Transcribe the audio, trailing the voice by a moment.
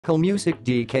COOLMUSIC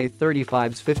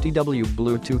DK35S 50W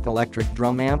Bluetooth electric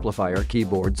drum amplifier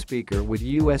keyboard speaker with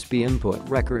USB input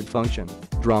record function,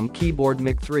 drum keyboard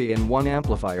mic 3-in-1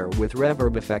 amplifier with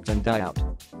reverb effect and die-out.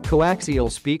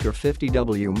 Coaxial speaker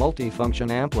 50W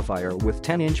multifunction amplifier with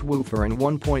 10-inch woofer and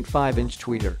 1.5-inch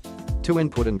tweeter.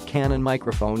 2-input and Canon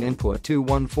Microphone Input Two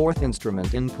 1/4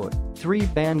 instrument input,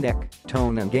 3-band EQ,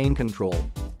 tone and gain control.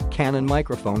 Canon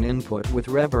Microphone Input with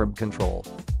reverb control.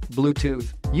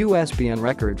 Bluetooth, USB and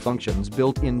record functions,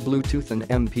 built-in Bluetooth and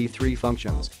MP3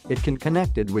 functions. It can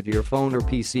connected with your phone or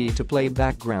PC to play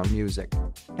background music.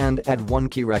 And add one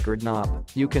key record knob.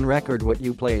 You can record what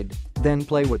you played, then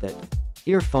play with it.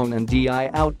 Earphone and DI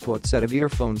output, set of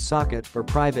earphone socket for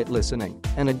private listening,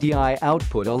 and a DI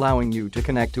output allowing you to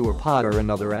connect to a pod or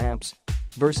another amps.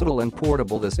 Versatile and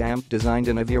portable, this amp designed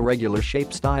in a irregular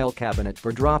shape style cabinet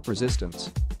for drop resistance.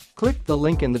 Click the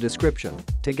link in the description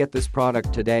to get this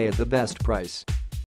product today at the best price.